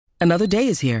Another day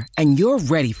is here, and you're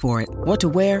ready for it. What to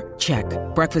wear? Check.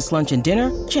 Breakfast, lunch, and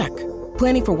dinner? Check.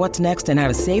 Planning for what's next and how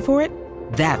to save for it?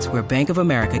 That's where Bank of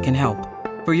America can help.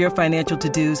 For your financial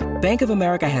to-dos, Bank of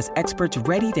America has experts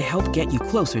ready to help get you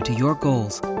closer to your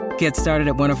goals. Get started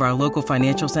at one of our local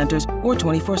financial centers or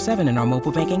 24/7 in our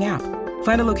mobile banking app.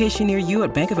 Find a location near you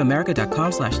at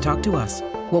bankofamerica.com/talktous.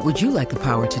 What would you like the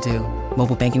power to do?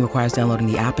 Mobile banking requires downloading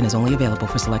the app and is only available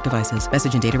for select devices.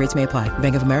 Message and data rates may apply.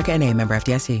 Bank of America N.A., member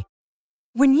FDIC.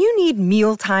 When you need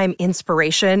mealtime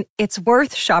inspiration, it's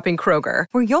worth shopping Kroger,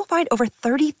 where you'll find over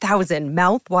 30,000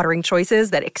 mouth-watering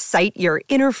choices that excite your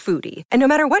inner foodie. And no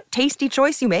matter what tasty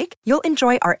choice you make, you'll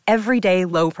enjoy our everyday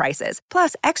low prices,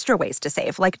 plus extra ways to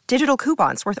save, like digital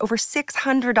coupons worth over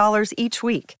 $600 each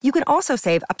week. You can also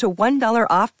save up to $1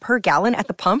 off per gallon at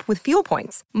the pump with fuel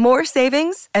points. More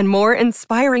savings and more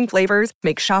inspiring flavors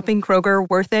make shopping Kroger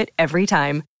worth it every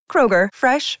time. Kroger,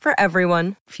 fresh for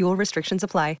everyone. Fuel restrictions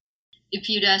apply. If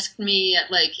you'd asked me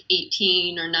at like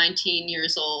 18 or 19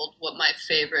 years old what my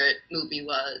favorite movie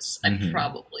was, I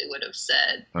probably would have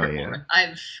said Purple Rain.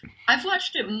 I've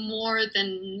watched it more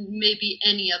than maybe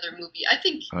any other movie. I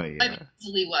think I've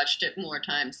easily watched it more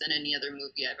times than any other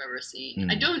movie I've ever seen.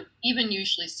 I don't even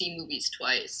usually see movies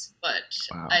twice, but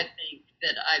I think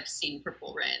that I've seen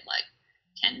Purple Rain like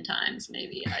 10 times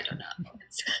maybe. I don't know.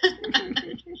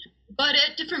 But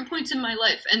at different points in my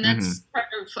life. And that's part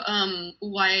of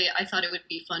why I thought it would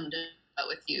be fun to chat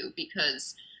with you,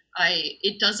 because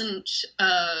it isn't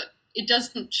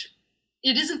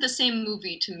the same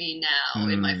movie to me now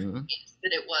in my 40s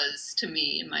that it was to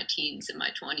me in my teens and my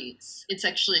 20s. It's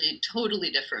actually totally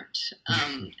different.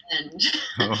 And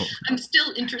I'm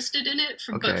still interested in it,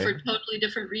 but for totally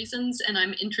different reasons. And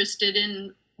I'm interested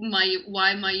in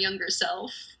why my younger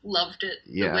self loved it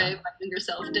the way my younger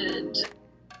self did.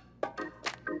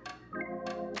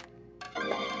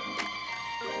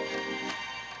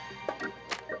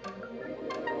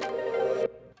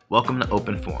 Welcome to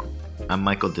Open Forum. I'm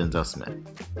Michael Denzel Smith.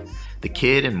 The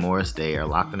Kid and Morris Day are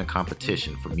locked in a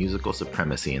competition for musical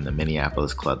supremacy in the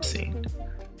Minneapolis club scene.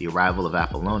 The arrival of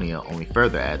Apollonia only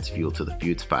further adds fuel to the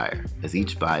feud's fire, as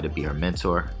each vie to be her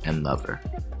mentor and lover.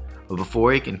 But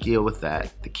before he can deal with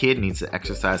that, the Kid needs to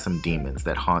exorcise some demons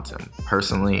that haunt him,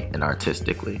 personally and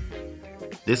artistically.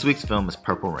 This week's film is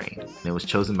Purple Rain, and it was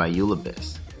chosen by Eula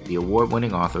Biss, the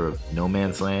award-winning author of No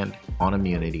Man's Land, On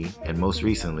Immunity, and most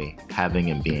recently,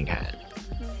 Having and Being Had.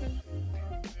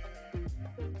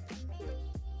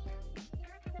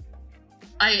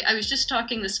 I was just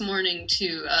talking this morning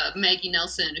to Maggie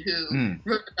Nelson, who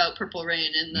wrote about Purple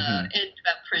Rain and and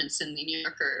about Prince in the New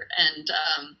Yorker, and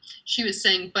she was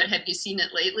saying, "But have you seen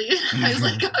it lately?" And I was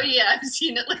like, "Oh yeah, I've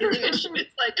seen it lately." And she was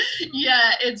like,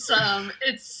 "Yeah, it's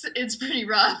pretty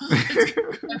rough. It's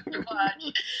pretty rough to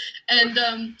watch." And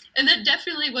that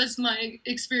definitely was my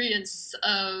experience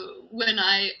when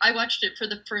I watched it for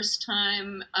the first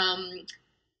time.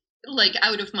 Like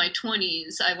out of my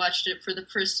 20s, I watched it for the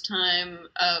first time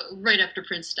right after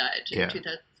Prince died in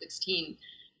 2016.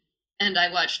 And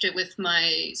I watched it with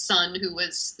my son, who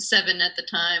was 7 at the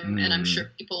time. And I'm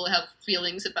sure people have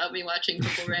feelings about me watching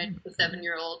Purple Rain with a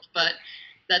 7-year-old, but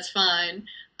that's fine.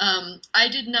 I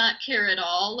did not care at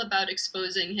all about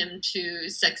exposing him to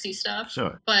sexy stuff.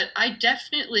 Sure. But I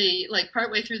definitely, like,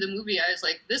 partway through the movie, I was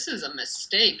like, this is a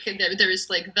mistake. There's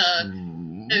like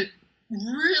the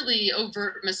really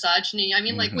overt misogyny. I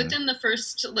mean, like within the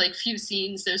first like few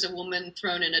scenes, there's a woman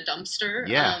thrown in a dumpster.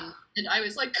 Yeah. And I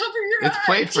was like, cover your eyes. It's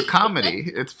played for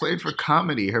comedy. It's played for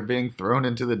comedy, her being thrown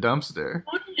into the dumpster.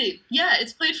 Totally. Yeah,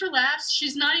 it's played for laughs.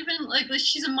 She's not even like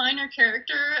she's a minor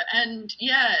character, and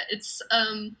yeah, it's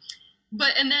and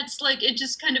that's like, it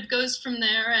just kind of goes from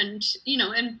there, and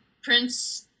and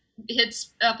Prince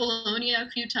hits Apollonia a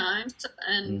few times,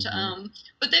 and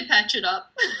but they patch it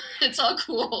up. It's all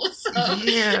cool. So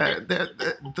yeah,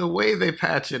 the way they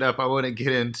patch it up, I want to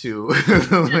get into.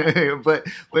 but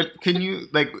can you,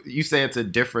 like, you say it's a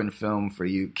different film for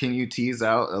you? Can you tease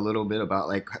out a little bit about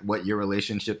like what your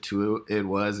relationship to it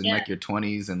was in like your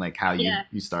 20s, and like how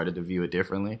you started to view it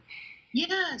differently?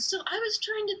 Yeah, so I was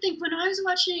trying to think, when I was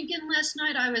watching it again last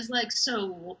night, I was like,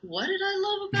 so what did I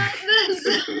love about this?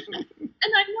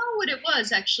 And I know what it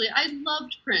was, actually. I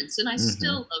loved Prince, and I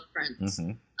still love Prince.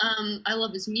 I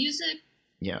love his music.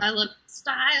 Yeah. I love his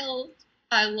style.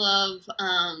 I love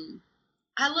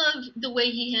the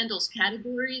way he handles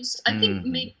categories. I think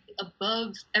maybe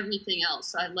above everything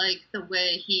else, I like the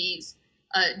way he's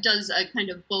does a kind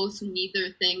of both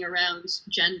neither thing around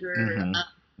gender.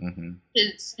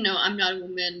 It's, I'm not a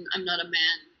woman, I'm not a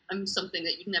man, I'm something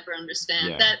that you'd never understand.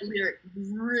 Yeah. That lyric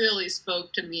really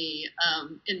spoke to me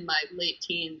in my late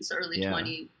teens, early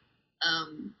 20s.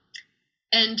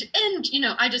 and you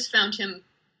know, I just found him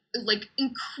like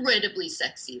incredibly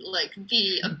sexy, like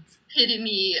the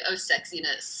epitome of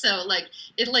sexiness. So like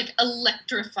it like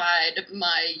electrified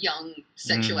my young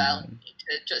sexuality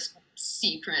to just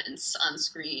see Prince on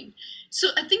screen.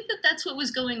 So I think that that's what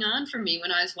was going on for me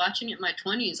when I was watching it in my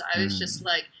 20s. I was just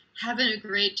like having a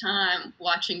great time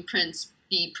watching Prince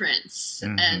be Prince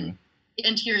and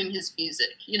hearing his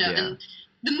music, you know. And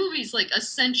the movie's like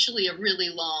essentially a really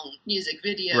long music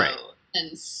video. Right.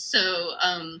 And so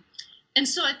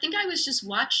I think I was just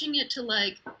watching it to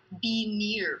like be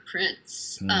near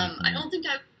Prince. I don't think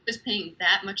I was paying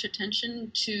that much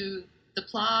attention to the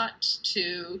plot,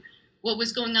 to what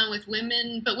was going on with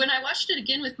women. But when I watched it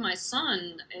again with my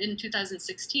son in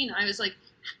 2016, I was like,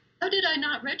 how did I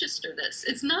not register this?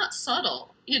 It's not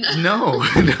subtle, you know? No,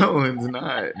 it's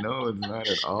not. No, it's not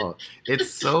at all.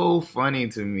 It's so funny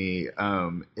to me.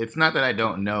 It's not that I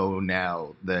don't know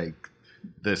now, like,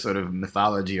 the sort of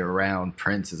mythology around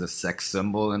Prince as a sex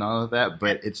symbol and all of that,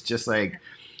 but it's just like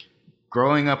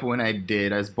growing up when I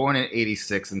was born in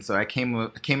 86, and so I came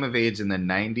of age in the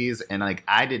 90s, and like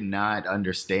I did not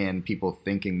understand people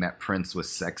thinking that Prince was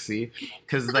sexy,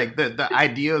 because like the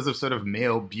ideas of sort of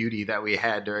male beauty that we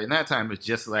had during that time was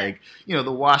just like, you know,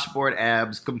 the washboard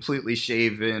abs, completely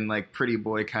shaven, like pretty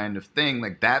boy kind of thing.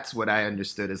 Like that's what I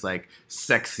understood as like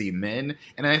sexy men.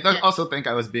 And I also think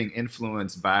I was being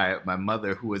influenced by my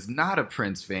mother, who was not a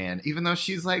Prince fan, even though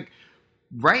she's like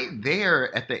right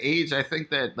there at the age, I think,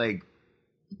 that like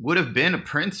would have been a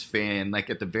Prince fan, like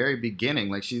at the very beginning.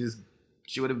 Like she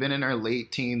would have been in her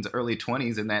late teens, early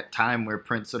 20s in that time where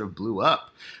Prince sort of blew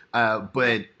up,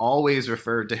 but always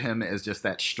referred to him as just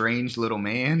that strange little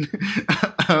man.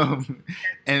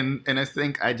 And I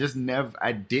think I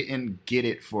didn't get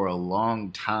it for a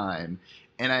long time.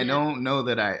 And I don't know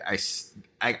that I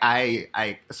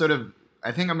sort of,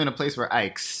 I think I'm in a place where I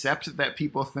accept that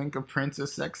people think of Prince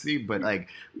as sexy, but like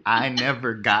I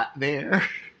never got there.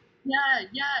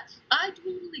 Yeah, I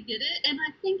totally get it, and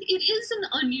I think it is an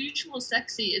unusual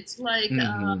sexy. It's like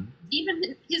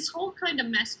even his whole kind of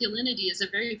masculinity is a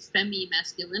very femme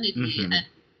masculinity,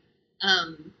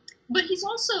 and but he's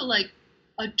also like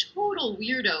a total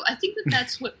weirdo. I think that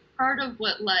that's what part of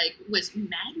what like was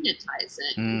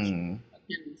magnetizing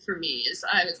him for me is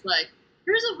I was like,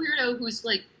 here's a weirdo who's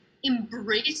like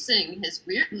embracing his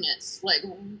weirdness like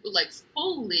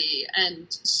fully and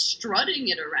strutting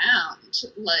it around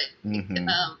like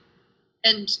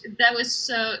and that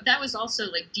was also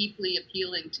like deeply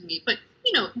appealing to me. But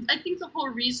you know, I think the whole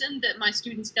reason that my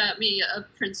students got me a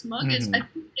Prince mug is I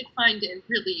think they find it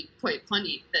really quite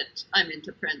funny that I'm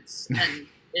into Prince, and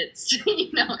it's,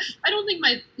 you know, I don't think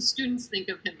my students think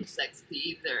of him as sexy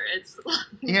either. It's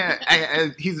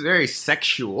he's very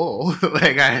sexual.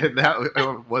 Like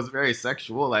that was very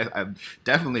sexual. I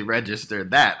definitely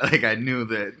registered that. Like I knew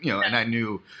that, you know, and I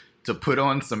knew to put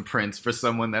on some Prince for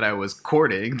someone that I was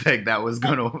courting. Like that was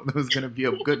gonna be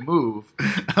a good move.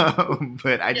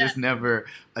 But I just never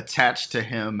attached to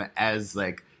him as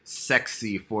like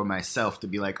sexy for myself to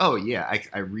be like, oh yeah,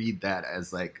 I read that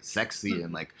as like sexy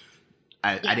and like.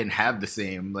 I didn't have the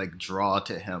same like draw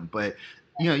to him. But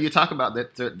you know, you talk about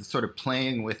that sort of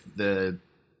playing with the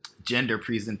gender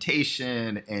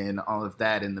presentation and all of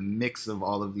that and the mix of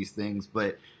all of these things.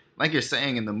 But like you're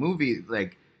saying in the movie,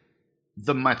 like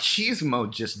the machismo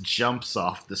just jumps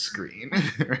off the screen,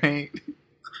 right?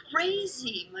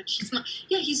 Crazy machismo.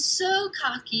 Yeah, he's so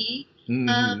cocky.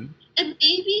 And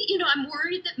maybe, you know, I'm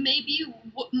worried that maybe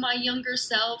my younger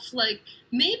self, like,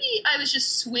 maybe I was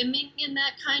just swimming in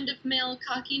that kind of male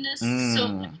cockiness so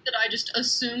much that I just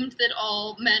assumed that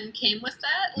all men came with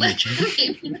that. Like,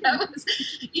 maybe that was,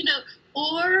 you know,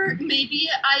 or maybe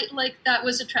that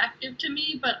was attractive to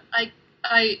me, but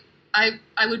I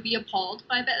would be appalled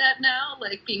by that now,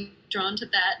 like, being drawn to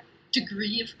that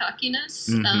degree of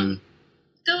cockiness.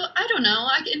 Though I don't know,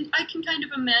 I can kind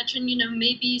of imagine, you know,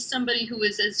 maybe somebody who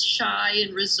was as shy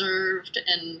and reserved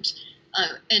and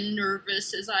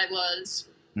nervous as I was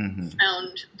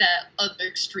found that other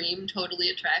extreme totally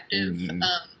attractive.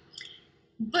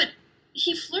 But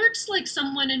he flirts like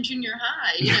someone in junior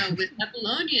high, you know, with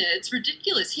Apollonia. It's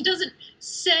ridiculous. He doesn't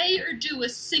say or do a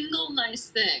single nice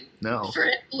thing for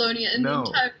Apollonia in the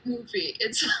entire movie.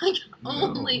 It's like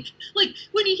only, like,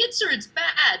 when he hits her, it's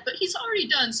bad, but he's already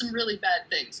done some really bad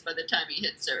things by the time he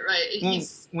hits her, right?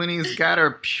 When he's got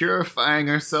her purifying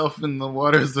herself in the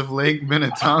waters of Lake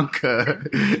Minnetonka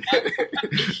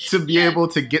to be able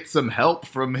to get some help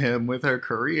from him with her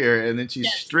career, and then she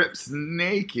strips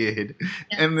naked,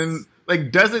 and then like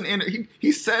doesn't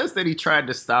he says that he tried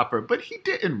to stop her, but he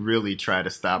didn't really try to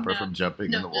stop her from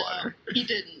jumping in the water. No, he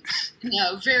didn't.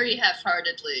 No, very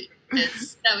half-heartedly.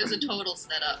 That was a total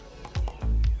setup.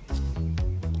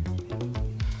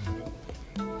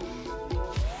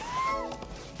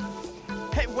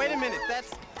 Hey, wait a minute.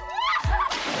 That's...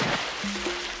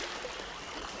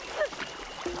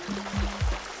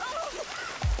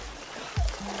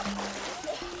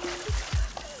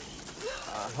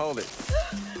 hold it.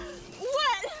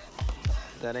 What?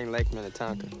 That ain't Lake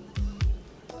Minnetonka.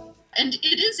 And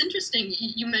it is interesting,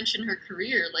 you mentioned her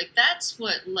career. Like, that's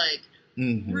what, like,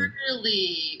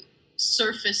 really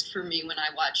surfaced for me when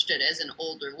I watched it as an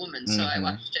older woman. So I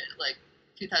watched it, like,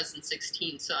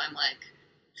 2016, so I'm, like,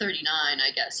 39,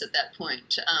 I guess, at that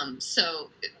point. So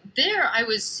there I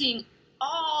was seeing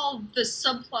all the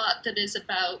subplot that is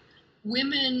about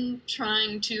women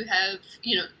trying to have,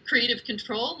 you know, creative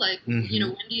control, like, you know,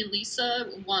 Wendy and Lisa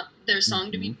want their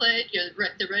song to be played, you know,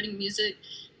 they're writing music,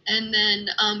 and then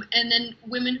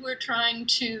women who are trying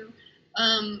to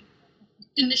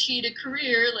initiate a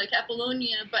career like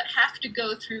Apollonia, but have to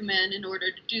go through men in order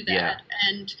to do that,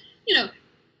 and, you know,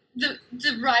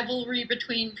 the rivalry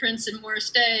between Prince and Morris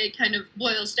Day kind of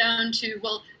boils down to,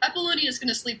 well, Apollonia is going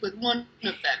to sleep with one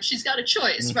of them. She's got a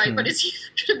choice, right? But it's either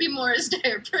going to be Morris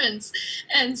Day or Prince.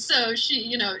 And so she,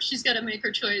 you know, she's got to make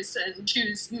her choice and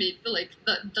choose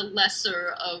the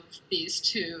lesser of these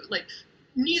two. Like,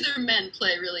 neither men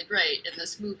play really great in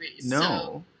this movie. No.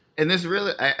 So. And this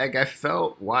really, I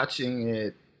felt watching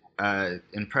it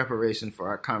in preparation for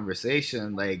our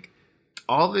conversation, like,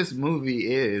 all this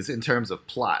movie is in terms of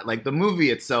plot, like the movie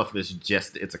itself is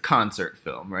just, it's a concert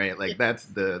film, right? Like that's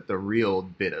the real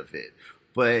bit of it.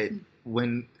 But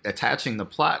when attaching the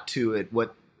plot to it,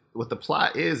 what the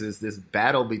plot is this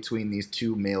battle between these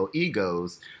two male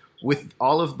egos with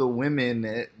all of the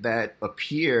women that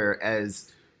appear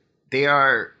as they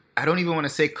are, I don't even want to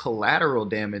say collateral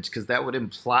damage because that would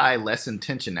imply less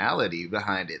intentionality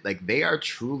behind it. Like they are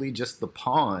truly just the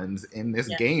pawns in this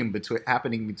game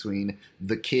happening between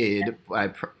the kid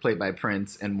played by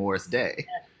Prince and Morris Day.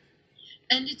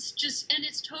 And it's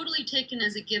totally taken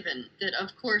as a given that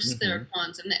of course there are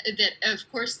pawns, and that of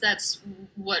course that's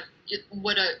what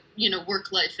a, you know,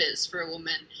 work life is for a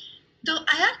woman. Though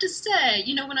I have to say,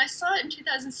 you know, when I saw it in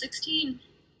 2016.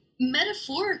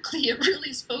 Metaphorically, it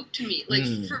really spoke to me. Like,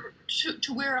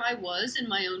 to where I was in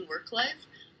my own work life,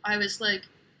 I was like,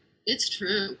 it's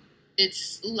true.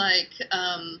 It's like,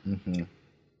 I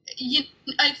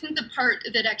think the part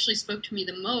that actually spoke to me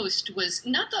the most was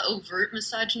not the overt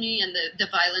misogyny and the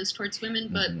violence towards women,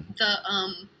 but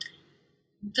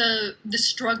the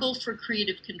struggle for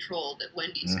creative control that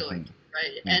Wendy's going through,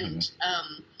 right?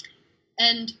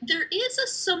 And there is a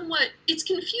somewhat, it's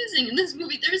confusing in this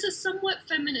movie, there is a somewhat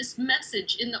feminist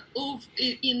message in the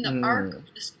arc of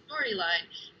the storyline,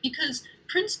 because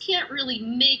Prince can't really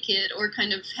make it or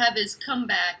kind of have his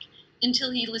comeback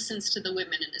until he listens to the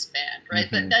women in his band, right?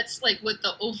 But that's like what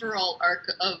the overall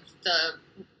arc of the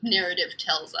narrative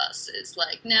tells us, is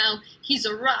like now he's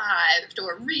arrived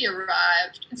or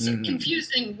re-arrived. It's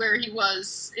confusing where he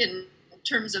was in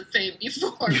terms of fame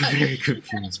before. Very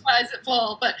confused. Why does it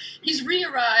fall? But he's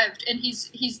re-arrived, and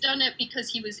he's done it because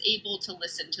he was able to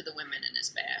listen to the women in his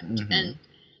band. And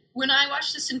when I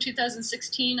watched this in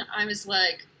 2016, I was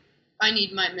like, I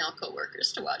need my male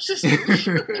coworkers to watch this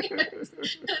movie.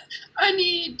 I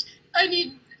need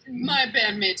my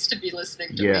bandmates to be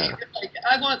listening to me. Like,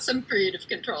 I want some creative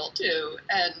control too,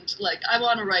 and like I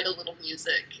want to write a little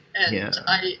music, and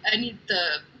I need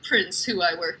the Prince who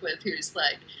I work with, who's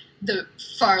like the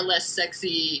far less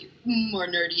sexy, more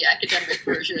nerdy academic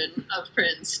version of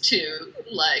Prince, to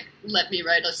like let me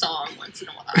write a song once in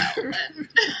a while, and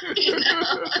you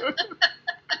know.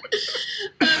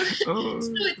 So it's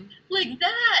like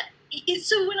that.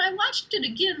 So when I watched it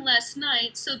again last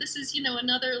night, so this is, you know,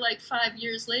 another like 5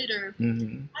 years later,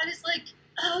 I was like,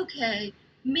 okay,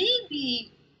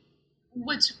 maybe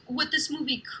what this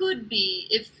movie could be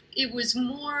if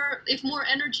more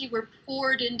energy were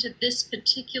poured into this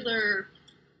particular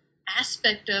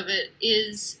aspect of it,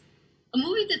 is a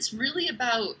movie that's really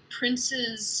about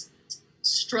Prince's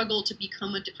struggle to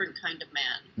become a different kind of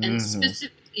man, and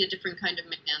specifically a different kind of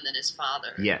man than his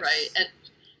father, right? And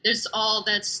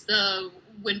that's the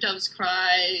When Doves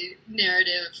Cry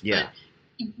narrative, but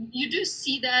you do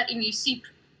see that, and you see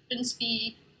Prince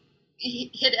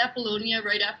hit Apollonia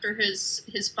right after his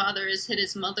father has hit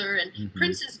his mother, and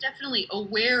Prince is definitely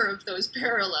aware of those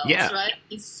parallels, right?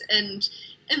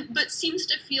 But seems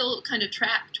to feel kind of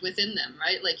trapped within them,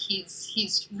 right? Like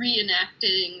he's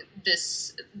reenacting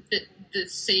the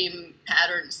same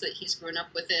patterns that he's grown up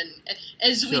within,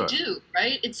 as we do,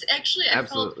 right? It's actually,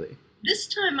 Absolutely. This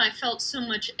time I felt so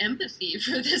much empathy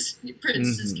for this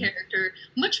Prince's character,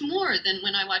 much more than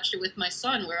when I watched it with my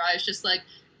son, where I was just like,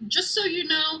 just so you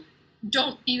know,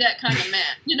 don't be that kind of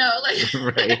man, you know, like.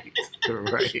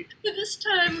 Right. But this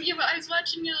time, I was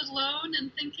watching it alone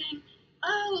and thinking,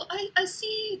 oh, I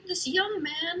see this young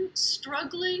man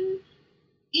struggling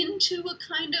into a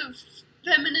kind of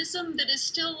feminism that is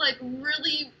still like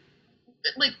really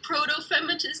like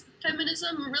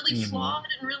feminism, really flawed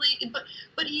and really,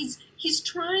 but he's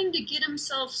trying to get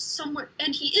himself somewhere,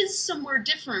 and he is somewhere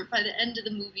different by the end of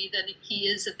the movie than he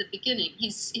is at the beginning.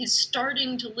 He's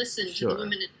starting to listen to the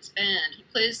women in his band. He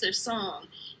plays their song.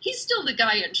 He's still the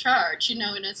guy in charge, you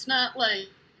know, and it's not like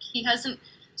he hasn't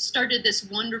started this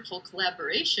wonderful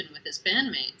collaboration with his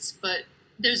bandmates, but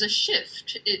there's a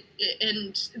shift,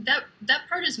 and that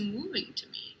part is moving to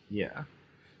me. Yeah.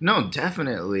 No,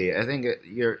 definitely. I think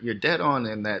you're dead on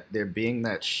in that there being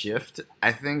that shift.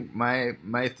 I think my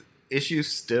issue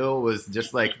still was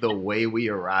just like the way we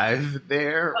arrived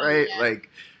there, right? Yeah. Like,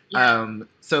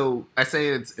 so I say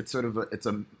it's sort of it's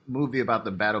a movie about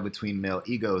the battle between male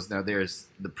egos. Now there's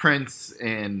the Prince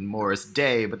and Morris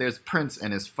Day, but there's Prince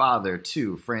and his father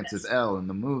too, Francis L. in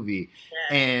the movie,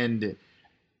 and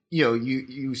you know,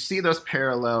 you see those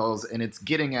parallels, and it's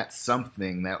getting at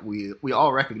something that we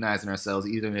all recognize in ourselves,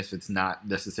 even if it's not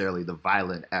necessarily the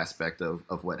violent aspect of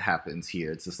what happens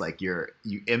here. It's just like you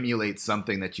emulate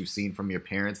something that you've seen from your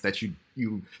parents that you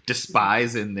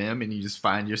despise in them, and you just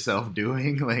find yourself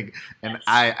doing like. And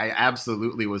I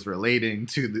absolutely was relating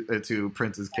to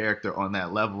Prince's character on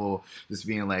that level, just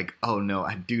being like, oh no,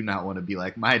 I do not want to be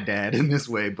like my dad in this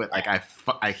way, but like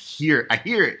I hear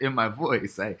it in my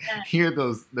voice. I hear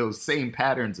those same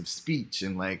patterns of speech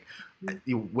and like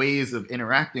ways of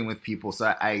interacting with people.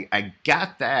 So I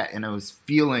got that, and I was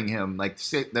feeling him, like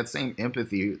that same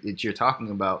empathy that you're talking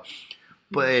about.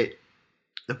 But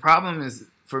the problem is,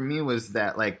 for me, was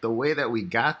that like the way that we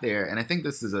got there, and I think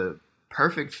this is a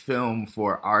perfect film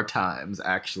for our times,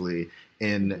 actually,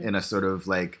 in a sort of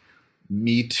like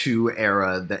Me Too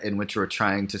era in which we're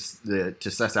trying to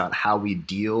suss out how we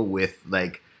deal with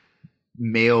like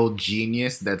male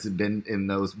genius that's been in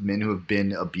those men who have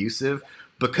been abusive,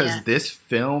 because this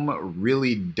film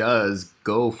really does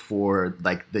go for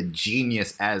like the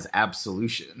genius as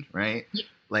absolution, right?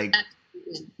 Like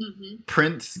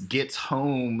Prince gets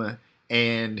home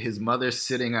and his mother's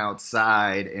sitting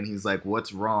outside, and he's like,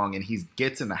 what's wrong? And he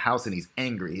gets in the house and he's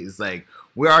angry. He's like,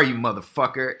 where are you,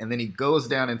 motherfucker? And then he goes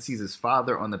down and sees his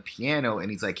father on the piano, and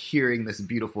he's like hearing this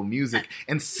beautiful music,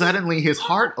 and suddenly his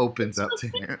heart opens up to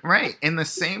him, right? And the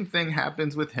same thing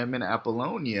happens with him and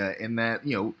Apollonia, in that,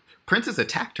 you know, Prince has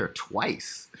attacked her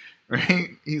twice, right?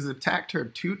 He's attacked her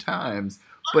 2 times.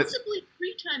 Possibly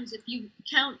 3 times if you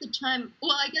count the time.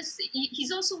 Well, I guess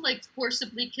he's also like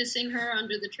forcibly kissing her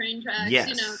under the train tracks,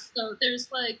 you know. So there's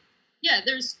like,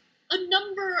 there's a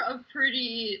number of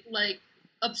pretty like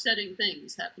upsetting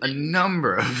things happening. A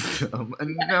number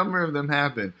of them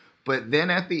happen. But then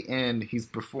at the end, he's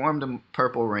performed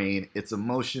Purple Rain. It's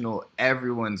emotional.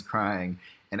 Everyone's crying.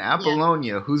 And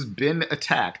Apollonia, who's been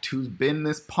attacked, who's been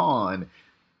this pawn,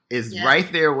 is right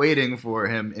there waiting for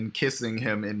him and kissing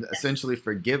him and essentially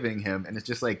forgiving him. And it's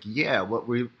just like,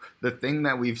 the thing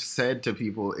that we've said to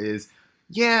people is,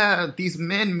 these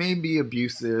men may be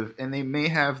abusive and they may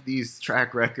have these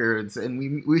track records, and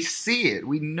we see it.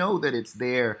 We know that it's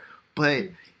there.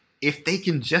 But if they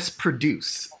can just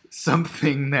produce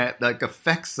something that like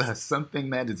affects us, something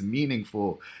that is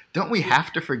meaningful, don't we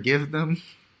have to forgive them?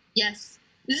 Yes.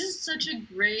 This is such a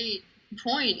great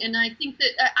point, and I think that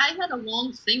I had a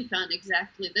long think on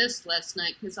exactly this last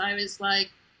night, because I was like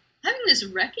having this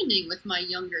reckoning with my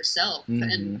younger self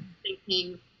and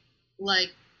thinking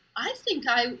like, I think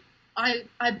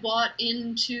I bought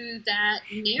into that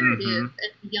narrative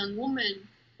as a young woman,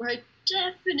 where I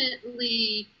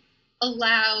definitely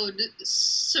allowed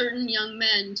certain young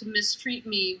men to mistreat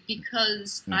me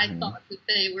because I thought that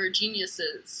they were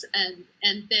geniuses, and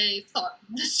they thought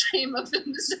the same of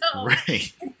themselves.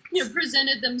 Right. You know,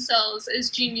 presented themselves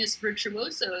as genius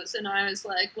virtuosos, and I was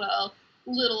like, well,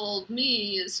 little old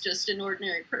me is just an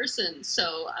ordinary person,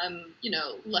 so I'm, you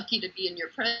know, lucky to be in your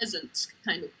presence,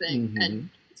 kind of thing. And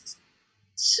it's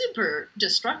super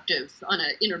destructive on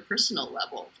an interpersonal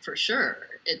level, for sure.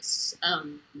 It's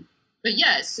but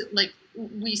yes, like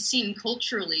we seem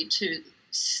culturally to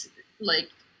like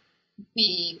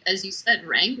be, as you said,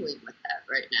 wrangling with that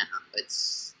right now.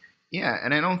 It's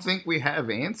and I don't think we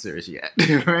have answers yet,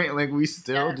 right? Like we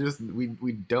still just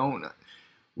we don't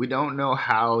know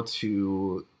how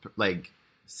to like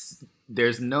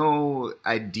there's no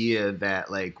idea that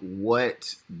like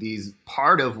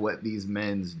part of what these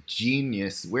men's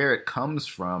genius, where it comes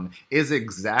from, is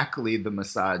exactly the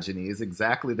misogyny, is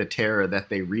exactly the terror that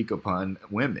they wreak upon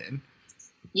women.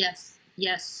 Yes.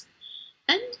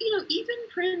 And, even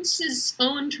Prince's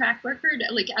own track record,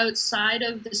 like outside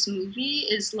of this movie,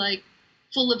 is like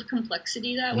full of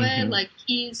complexity that way. Like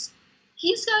he's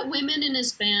got women in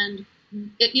his band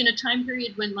in a time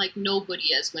period when like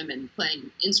nobody has women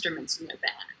playing instruments in their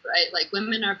band, right? Like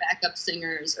women are backup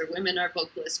singers or women are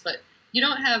vocalists, but you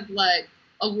don't have like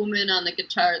a woman on the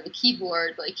guitar and the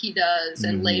keyboard like he does,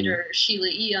 and later Sheila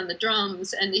E. on the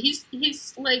drums, and he's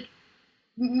like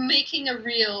making a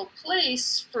real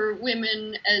place for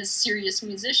women as serious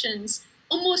musicians.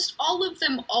 Almost all of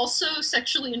them also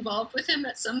sexually involved with him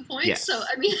at some point. Yes. So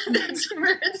I mean, that's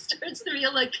where it starts to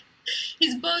feel like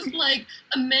he's both like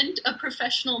a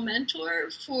professional mentor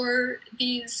for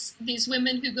these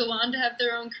women who go on to have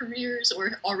their own careers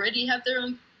or already have their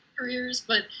own careers,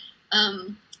 but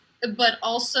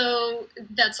also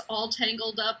that's all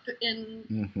tangled up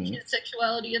in his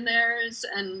sexuality and theirs,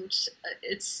 and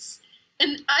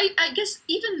I guess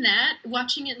even that,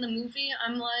 watching it in the movie,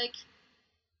 I'm like,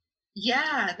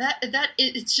 yeah,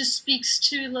 it just speaks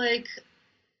to like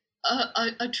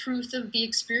a truth of the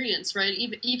experience, right?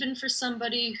 Even for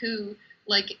somebody who,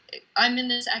 like, I'm in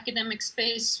this academic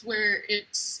space where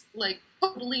it's like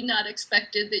totally not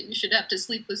expected that you should have to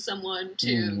sleep with someone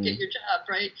to get your job,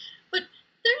 right? But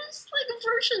there's like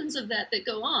versions of that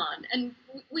go on, and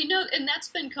we know, and that's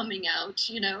been coming out,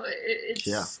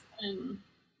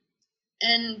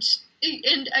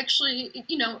 and actually,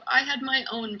 I had my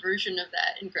own version of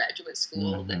that in graduate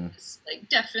school that was like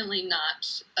definitely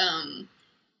not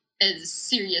as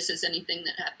serious as anything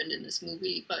that happened in this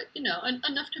movie, but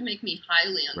enough to make me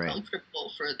highly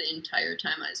uncomfortable for the entire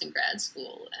time I was in grad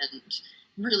school and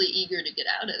really eager to get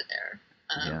out of there.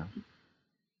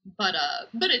 But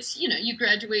it's, you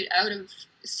graduate out of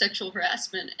sexual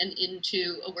harassment and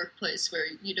into a workplace where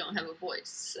you don't have a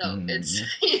voice. So it's,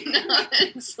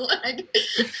 it's like,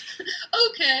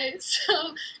 okay,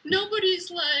 so nobody's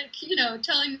like,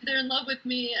 telling me they're in love with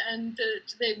me and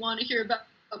that they want to hear about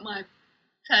my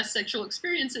past sexual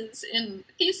experiences in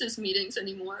thesis meetings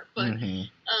anymore. But,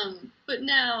 but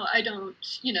now I don't,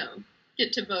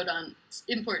 get to vote on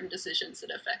important decisions that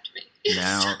affect me.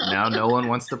 Now no one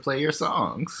wants to play your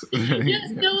songs. Yes,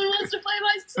 no one wants to play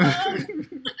my songs.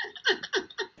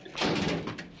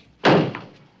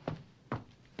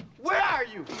 Where are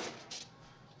you?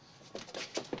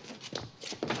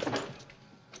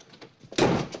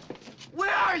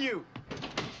 Where are you?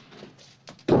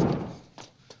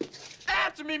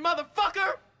 Answer me,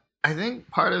 motherfucker! I think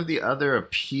part of the other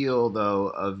appeal, though,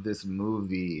 of this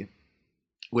movie,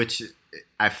 which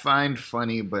I find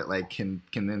funny, but like can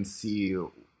then see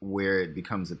where it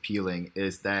becomes appealing,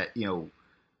 is that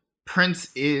Prince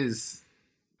is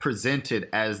presented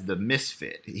as the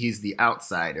misfit. He's the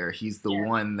outsider. He's the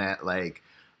one that like,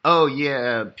 oh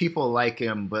yeah, people like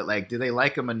him, but like, do they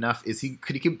like him enough?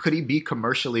 Could he be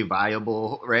commercially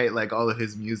viable? Right? Like all of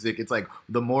his music, it's like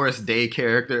the Morris Day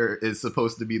character is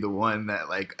supposed to be the one that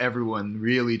like everyone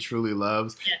really truly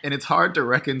loves, and it's hard to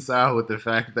reconcile with the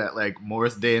fact that like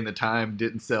Morris Day in the time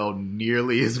didn't sell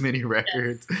nearly as many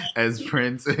records as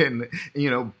Prince, and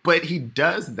but he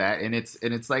does that, and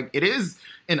it's like it is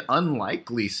an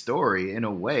unlikely story in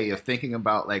a way of thinking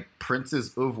about like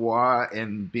Prince's oeuvre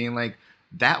and being like,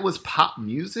 that was pop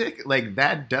music? Like,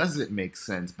 that doesn't make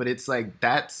sense. But it's like,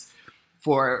 that's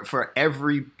for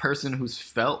every person who's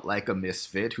felt like a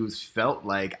misfit, who's felt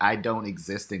like I don't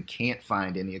exist and can't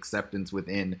find any acceptance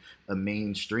within a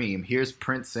mainstream. Here's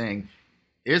Prince saying,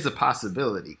 there's a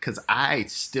possibility, because I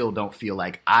still don't feel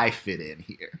like I fit in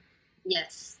here.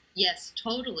 Yes,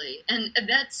 totally. And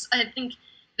I think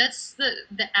that's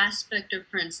the aspect of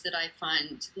Prince that I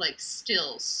find like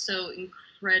still so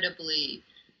incredibly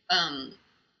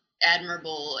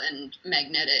admirable and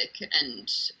magnetic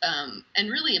and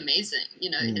really amazing.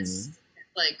 His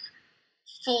like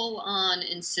full on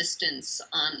insistence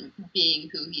on being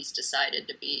who he's decided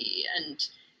to be, and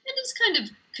his kind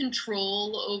of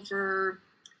control over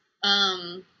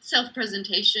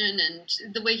self-presentation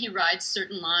and the way he rides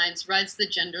certain lines, rides the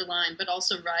gender line, but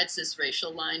also rides this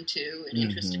racial line too in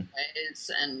interesting ways,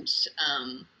 and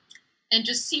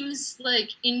just seems like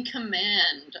in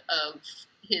command of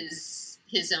his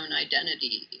own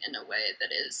identity in a way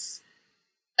that is,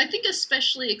 I think,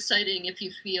 especially exciting if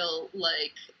you feel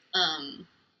like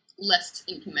less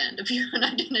in command of your own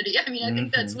identity. I mean, I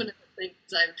think that's one of the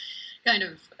things I've kind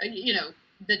of,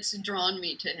 that's drawn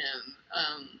me to him,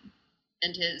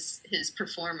 and his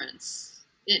performance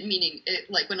meaning it,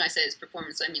 like when I say his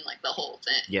performance, I mean like the whole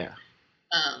thing. Yeah.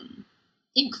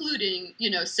 Including,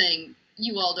 saying,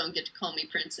 "You all don't get to call me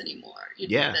Prince anymore."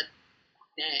 Yeah. That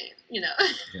name, Yeah.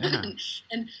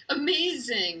 and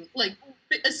amazing, like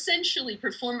essentially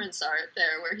performance art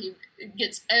there, where he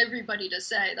gets everybody to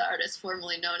say the artist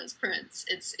formerly known as Prince.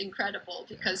 It's incredible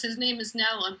because his name is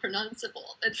now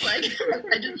unpronounceable. It's like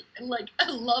I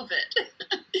love it,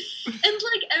 and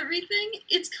like everything,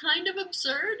 it's kind of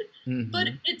absurd, but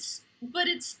it's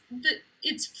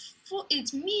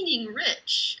meaning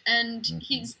rich, and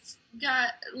he's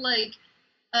got like.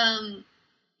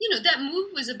 That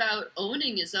move was about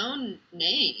owning his own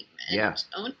name and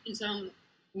owning his own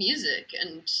music,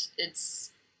 and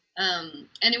it's and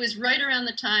it was right around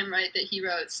the time, right, that he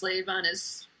wrote "Slave on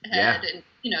His Head," and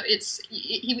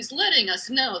he was letting us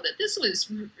know that this was,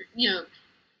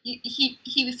 he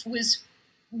was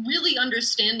really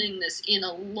understanding this in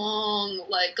a long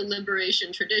like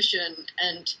liberation tradition,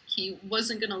 and he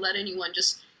wasn't going to let anyone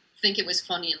just think it was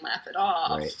funny and laugh it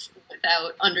off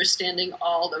without understanding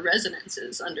all the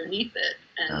resonances underneath it.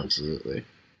 And absolutely.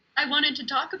 I wanted to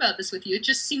talk about this with you. It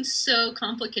just seems so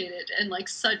complicated and like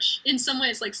in some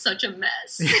ways, like such a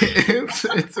mess.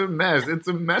 It's a mess. It's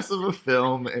a mess of a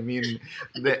film. I mean,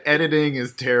 the editing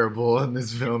is terrible in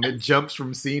this film. It jumps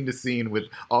from scene to scene with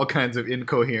all kinds of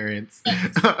incoherence.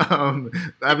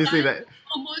 Obviously that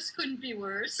almost couldn't be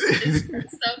worse.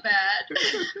 It's so bad.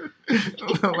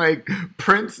 Like,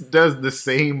 Prince does the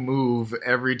same move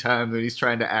every time that he's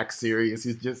trying to act serious.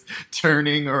 He's just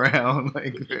turning around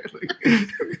like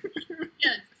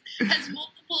yes, has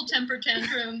multiple temper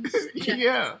tantrums.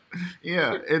 Yeah.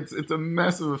 It's a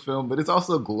mess of a film, but it's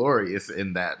also glorious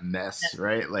in that mess,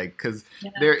 right? Like, because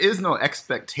there is no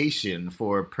expectation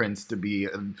for Prince to be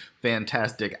a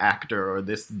fantastic actor or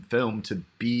this film to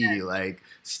be like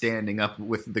standing up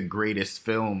with the greatest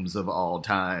films of all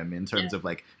time in terms of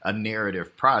like a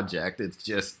narrative project. It's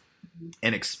just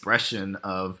an expression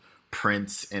of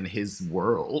Prince and his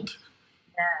world.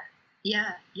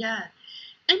 Yeah.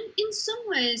 And in some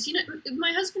ways,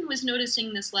 my husband was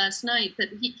noticing this last night, that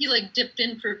he like dipped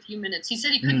in for a few minutes. He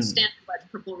said he couldn't stand to watch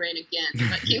Purple Rain again,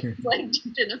 but he was like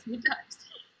dipped in a few times.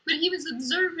 But he was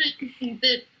observing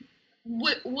that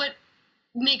what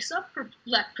makes up for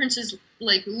Black Prince's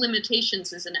like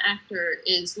limitations as an actor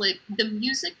is like the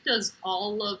music does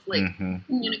all of like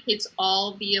communicates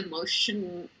all the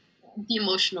emotional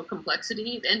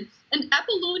complexity, and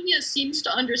Apollonia seems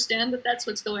to understand that that's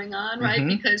what's going on, right?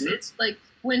 Because it's like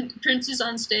when Prince is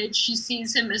on stage, she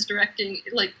sees him as directly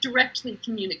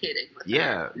communicating with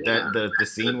her. The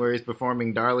scene where he's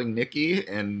performing "Darling Nikki"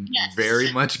 and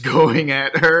very much going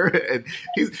at her. And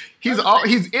he's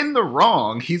in the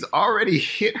wrong. He's already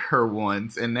hit her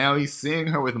once, and now he's seeing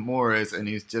her with Morris, and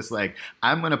he's just like,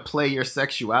 "I'm gonna play your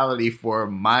sexuality for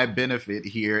my benefit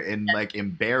here and like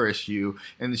embarrass you."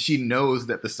 And she knows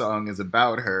that the song is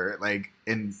about her, like.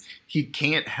 And he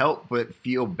can't help but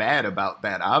feel bad about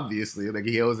that, obviously. Like,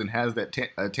 he always has that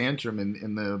tantrum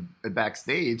in the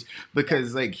backstage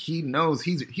because, like, he knows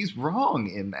he's wrong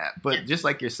in that. But just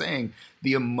like you're saying,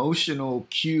 the emotional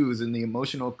cues and the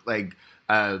emotional, like,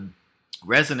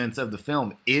 resonance of the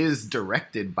film is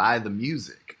directed by the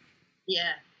music.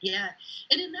 Yeah.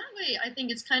 And in that way, I think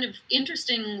it's kind of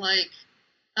interesting, like,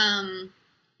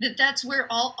 that's where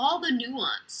all the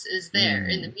nuance is there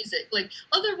in the music. Like,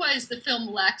 otherwise the film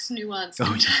lacks nuance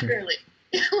entirely.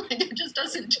 Like, it just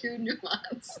doesn't do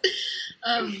nuance.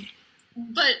 And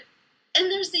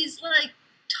there's these like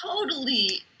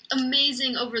totally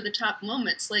amazing over-the-top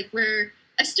moments, like where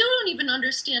I still don't even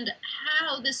understand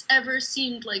how this ever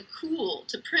seemed like cool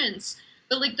to Prince.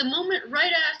 But like the moment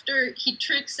right after he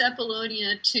tricks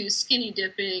Apollonia to skinny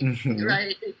dipping,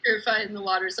 right, purified in the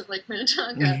waters of Lake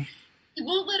Minnetonka, he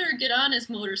won't let her get on his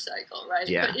motorcycle, right?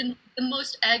 Yeah. But in the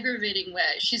most aggravating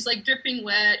way. She's like dripping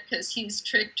wet because he's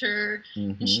tricked her.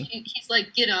 And he's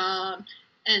like, get on.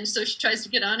 And so she tries to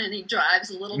get on, and he drives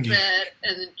a little bit.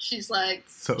 And she's like,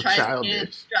 so tries childish. again,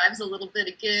 drives a little bit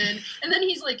again. And then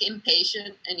he's like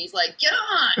impatient, and he's like, get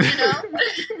on,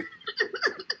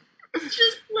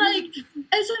 Just like,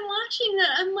 as I'm watching that,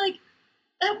 I'm like,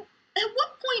 at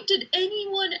what point did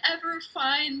anyone ever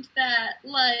find that,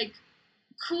 like,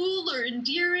 cool or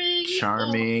endearing,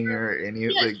 charming, or any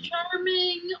like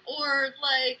charming, or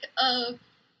like a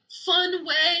fun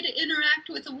way to interact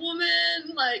with a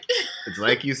woman? Like, it's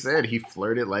like you said, he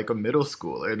flirted like a middle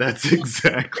schooler. That's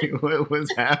exactly what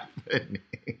was happening.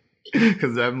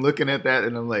 Because I'm looking at that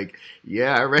and I'm like,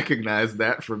 yeah, I recognize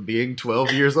that from being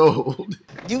 12 years old.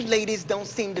 You ladies don't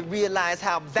seem to realize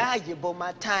how valuable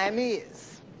my time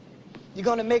is. You're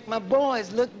gonna make my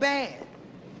boys look bad.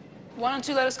 Why don't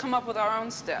you let us come up with our own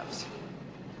steps?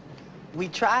 We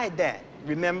tried that,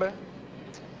 remember?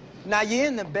 Now you're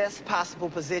in the best possible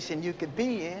position you could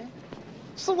be in.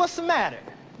 So what's the matter?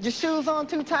 Your shoes on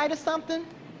too tight or something?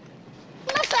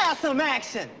 Let's have some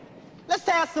action. Let's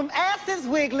have some asses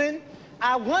wiggling.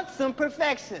 I want some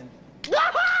perfection.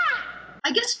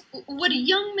 I guess what a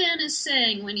young man is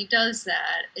saying when he does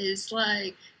that is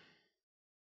like,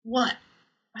 what?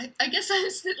 I guess I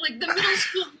was like, the middle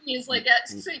school me is like,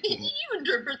 saying, you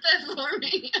interpret that for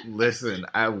me. Listen,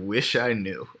 I wish I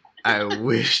knew. I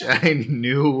wish I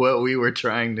knew what we were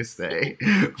trying to say,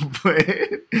 but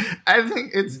I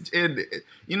think it's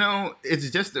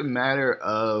just a matter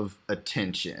of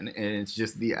attention, and it's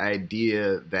just the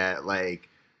idea that like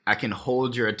I can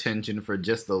hold your attention for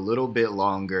just a little bit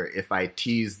longer if I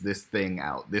tease this thing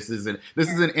out. This is an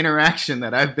interaction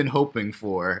that I've been hoping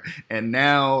for, and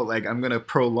now like I'm gonna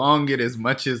prolong it as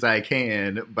much as I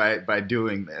can by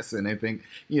doing this. And I think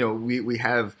we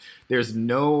have there's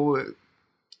no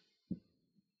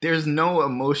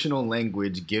emotional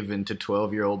language given to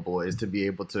 12-year-old boys to be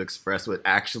able to express what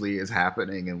actually is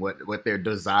happening and what their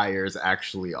desires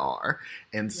actually are.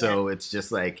 And so it's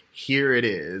just like, here it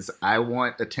is. I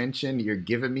want attention. You're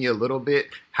giving me a little bit.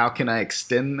 How can I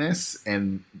extend this?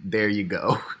 And there you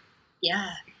go.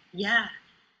 Yeah. Yeah.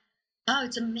 Oh,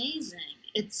 it's amazing.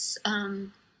 It's,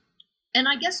 and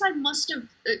I guess I must have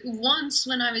once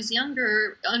when I was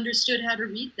younger understood how to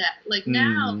read that. Like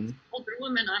now, older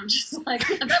woman, I'm just like,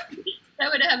 that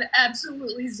would have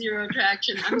absolutely zero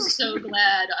traction. I'm so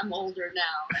glad I'm older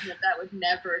now and that would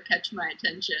never catch my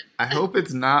attention. I hope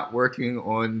it's not working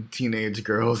on teenage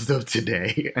girls of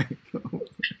today. I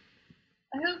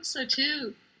hope so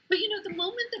too. But the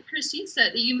moment that precedes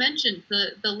that you mentioned,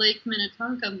 the Lake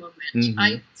Minnetonka moment,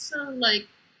 I also like,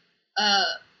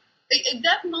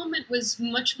 that moment was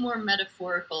much more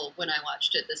metaphorical when I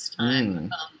watched it this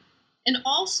time. And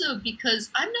also because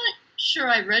I'm not sure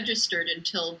I registered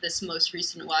until this most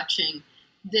recent watching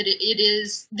that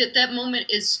that moment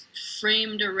is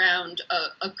framed around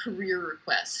a career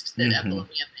request that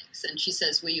Apollonia makes. And she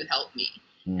says, will you help me?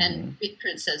 And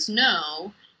Prince says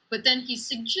no. But then he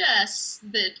suggests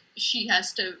that she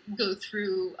has to go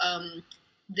through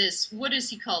this, what does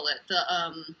he call it?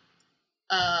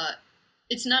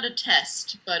 It's not a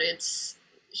test, but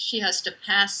she has to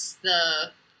pass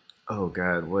the... Oh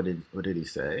God, what did he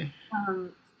say?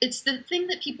 It's the thing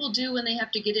that people do when they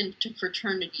have to get into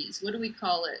fraternities. What do we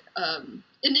call it?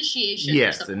 Initiation.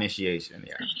 Yes, initiation,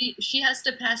 yeah. She has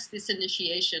to pass this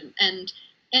initiation, and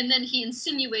then he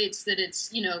insinuates that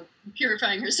it's,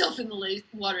 purifying herself in the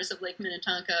waters of Lake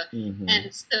Minnetonka.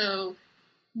 And so,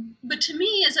 but to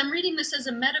me, as I'm reading this as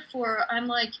a metaphor, I'm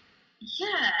like,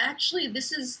 yeah, actually,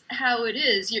 this is how it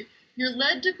is. You're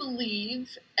led to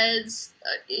believe as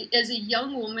a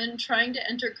young woman trying to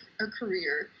enter a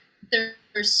career, there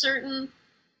are certain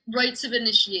rites of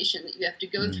initiation that you have to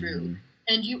go through,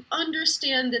 and you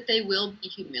understand that they will be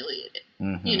humiliated.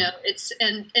 It's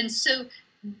and so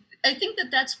I think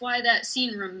that's why that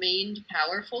scene remained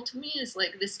powerful to me. Is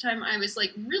like this time I was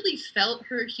like really felt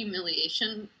her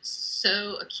humiliation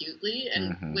so acutely,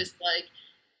 and was like.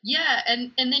 Yeah,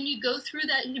 and then you go through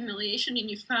that humiliation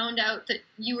and you found out that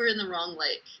you were in the wrong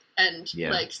lake. And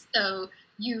so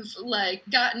you've like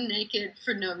gotten naked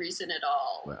for no reason at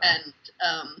all. Wow.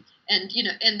 And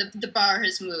the bar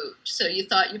has moved. So you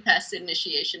thought you passed the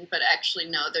initiation, but actually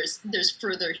no, there's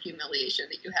further humiliation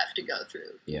that you have to go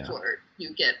through before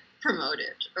you get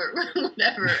promoted or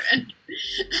whatever. And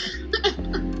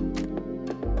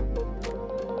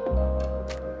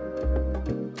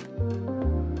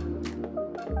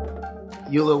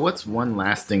Eula, what's one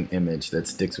lasting image that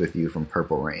sticks with you from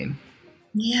Purple Rain?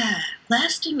 Yeah,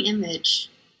 lasting image.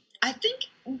 I think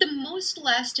the most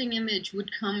lasting image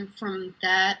would come from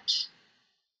that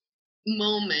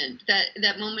moment,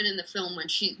 that moment in the film when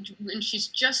she's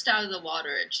just out of the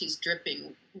water and she's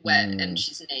dripping wet and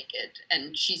she's naked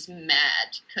and she's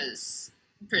mad because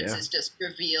Prince has just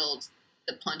revealed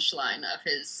the punchline of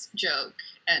his joke,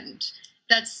 and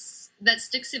that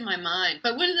sticks in my mind.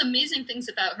 But one of the amazing things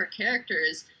about her character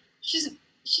is she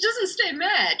doesn't stay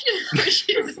mad.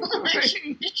 She's like,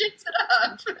 she shakes it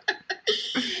up.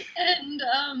 And,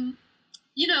 and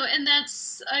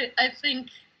that's, I think,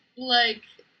 like,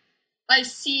 I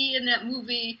see in that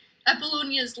movie,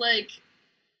 Apollonia's like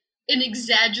an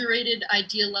exaggerated,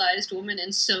 idealized woman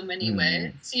in so many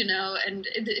ways, and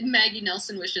Maggie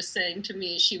Nelson was just saying to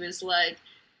me, she was like,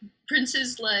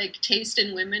 Prince's, like, taste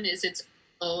in women is its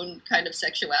own kind of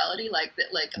sexuality, like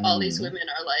that, like all these women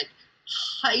are like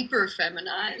hyper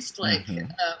feminized, like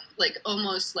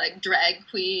almost like drag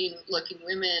queen looking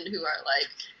women who are like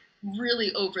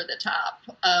really over the top.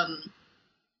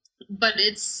 But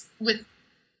it's with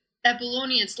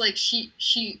Apollonia, it's like she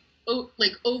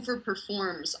like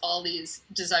overperforms all these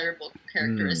desirable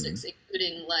characteristics,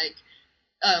 including like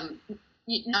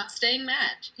not staying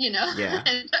mad, Yeah.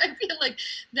 And I feel like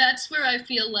that's where I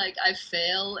feel like I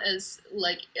fail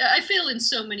I fail in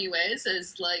so many ways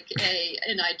as like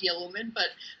an ideal woman, but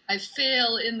I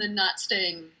fail in the not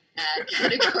staying mad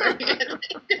category.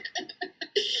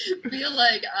 I feel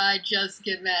like I just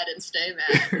get mad and stay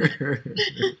mad.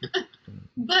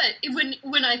 But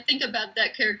when I think about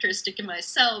that characteristic in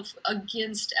myself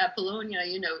against Apollonia,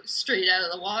 straight out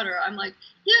of the water, I'm like,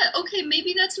 yeah, okay,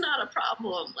 maybe that's not a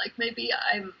problem. Like, maybe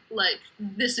I'm like,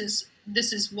 this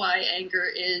is why anger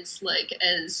is, like,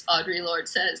 as Audre Lorde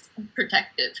says,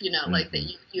 protective, like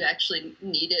that you actually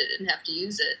need it and have to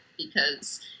use it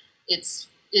because it's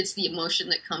the emotion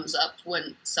that comes up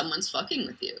when someone's fucking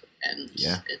with you. And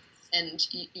and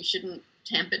you shouldn't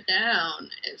tamp it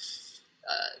down if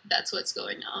that's what's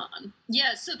going on.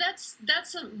 Yeah, so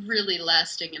that's a really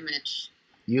lasting image.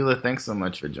 Eula, thanks so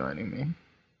much for joining me.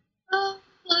 Oh,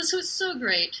 well, this was so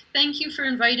great. Thank you for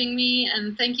inviting me,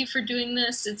 and thank you for doing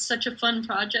this. It's such a fun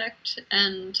project,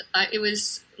 and it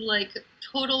was like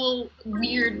total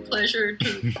weird pleasure to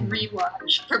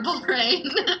rewatch Purple Rain.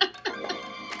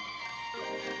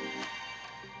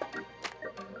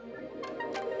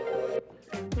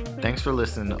 Thanks for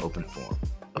listening to Open Forum,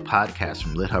 a podcast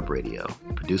from LitHub Radio,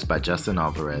 produced by Justin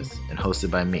Alvarez and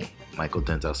hosted by me, Michael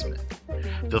Denzel Smith.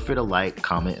 Feel free to like,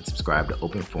 comment, and subscribe to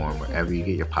Open Forum wherever you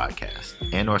get your podcasts,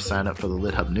 and or sign up for the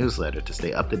LitHub newsletter to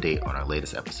stay up to date on our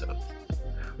latest episodes.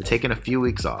 We're taking a few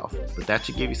weeks off, but that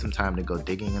should give you some time to go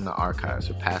digging in the archives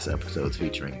for past episodes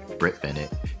featuring Britt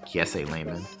Bennett, Kiese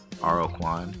Lehman, Aro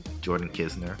Kwan, Jordan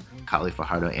Kisner, Kali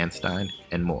Fajardo Anstein,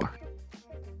 and more.